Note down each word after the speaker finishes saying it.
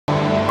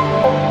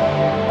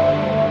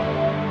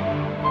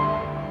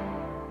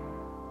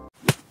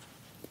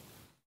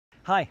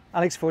Hi,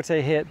 Alex Forte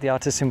here at The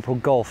Art of Simple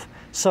Golf.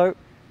 So,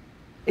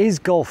 is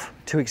golf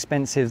too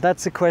expensive?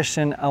 That's the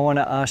question I want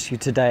to ask you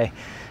today.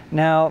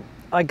 Now,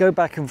 I go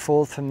back and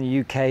forth from the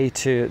UK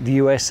to the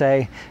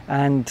USA,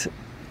 and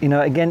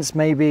against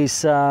maybe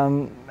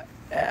some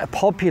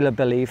popular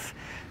belief,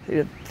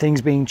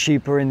 things being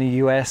cheaper in the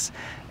US,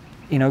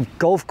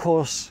 golf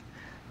course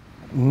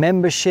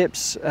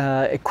memberships,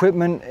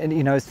 equipment,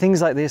 and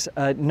things like this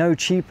are no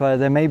cheaper.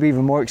 They're maybe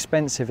even more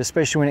expensive,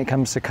 especially when it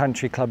comes to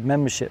country club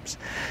memberships.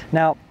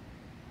 Now,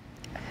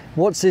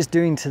 what's this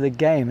doing to the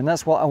game? And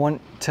that's what I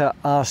want to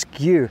ask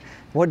you.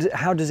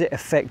 How does it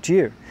affect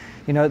you?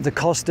 The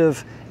cost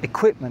of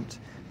equipment,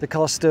 the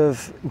cost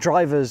of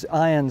drivers,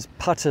 irons,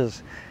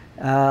 putters,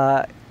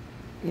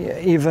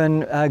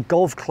 even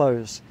golf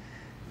clothes,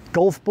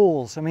 golf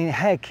balls.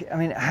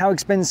 How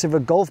expensive are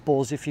golf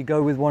balls if you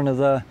go with one of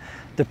the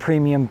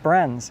premium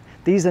brands?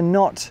 These are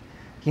not,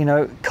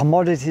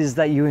 commodities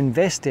that you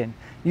invest in.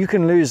 You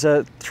can lose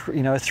a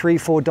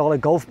 $3-4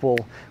 golf ball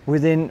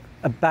within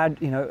a bad,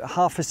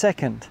 half a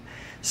second.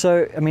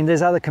 So,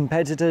 there's other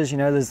competitors,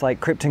 there's like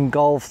Krypton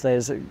Golf,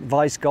 there's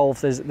Vice Golf,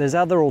 there's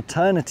other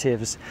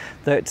alternatives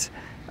that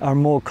are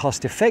more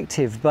cost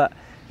effective, but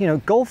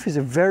golf is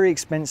a very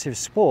expensive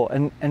sport,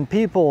 and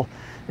people,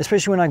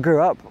 especially when I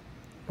grew up,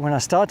 when I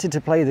started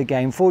to play the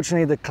game,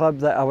 fortunately the club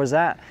that I was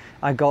at,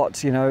 I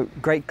got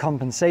great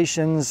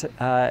compensations,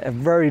 a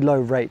very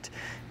low rate.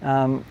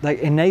 That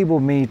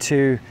enabled me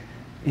to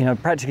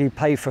practically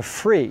play for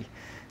free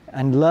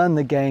and learn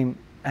the game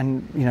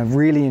and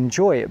really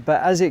enjoy it.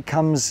 But as it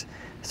comes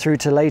through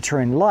to later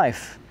in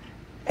life,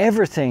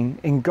 everything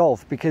in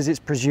golf, because it's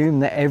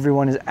presumed that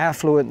everyone is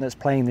affluent that's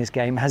playing this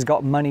game, has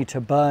got money to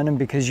burn, and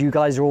because you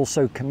guys are all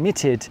so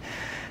committed,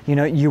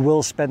 you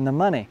will spend the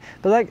money.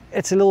 But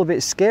it's a little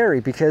bit scary,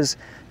 because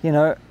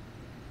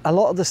a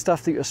lot of the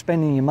stuff that you're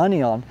spending your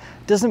money on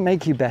doesn't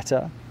make you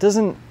better,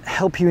 doesn't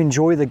help you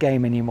enjoy the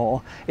game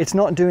anymore. It's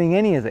not doing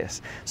any of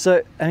this.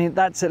 So,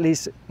 that's at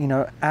least,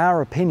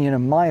 our opinion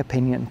and my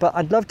opinion, but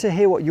I'd love to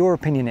hear what your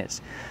opinion is.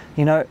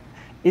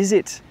 Is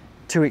it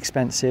too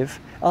expensive?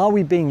 Are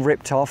we being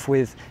ripped off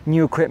with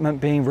new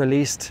equipment being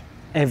released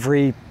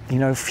every,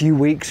 few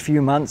weeks,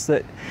 few months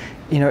that,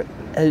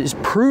 it's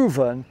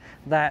proven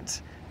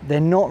that they're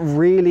not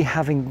really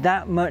having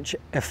that much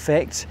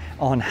effect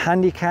on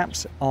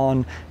handicaps,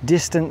 on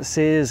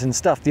distances and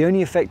stuff. The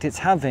only effect it's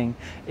having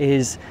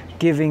is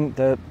giving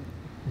the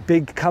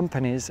big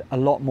companies a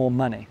lot more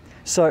money.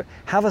 So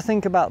have a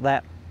think about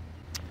that,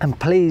 and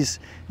please,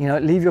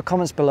 leave your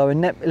comments below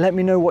and let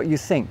me know what you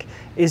think.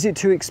 Is it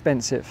too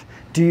expensive?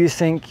 Do you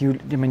think do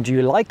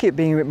you like it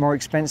being a bit more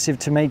expensive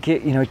to make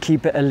it,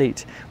 keep it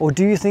elite? Or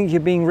do you think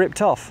you're being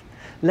ripped off?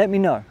 Let me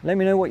know. Let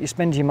me know what you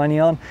spend your money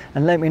on,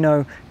 and let me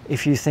know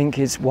if you think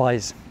it's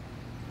wise.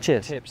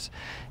 Cheers. Tips.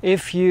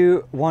 If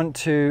you want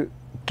to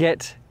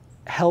get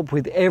help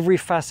with every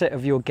facet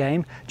of your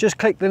game, just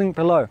click the link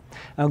below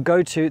and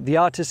go to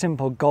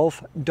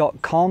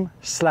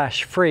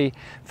theartofsimplegolf.com/free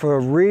for a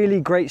really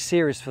great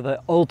series for the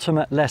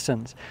ultimate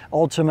lessons,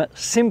 ultimate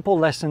simple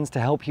lessons to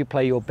help you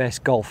play your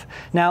best golf.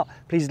 Now,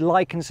 please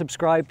like and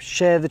subscribe,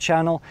 share the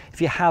channel. If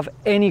you have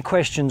any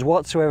questions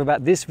whatsoever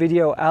about this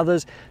video or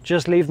others,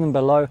 just leave them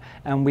below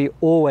and we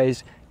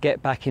always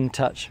get back in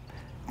touch.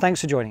 Thanks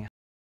for joining us.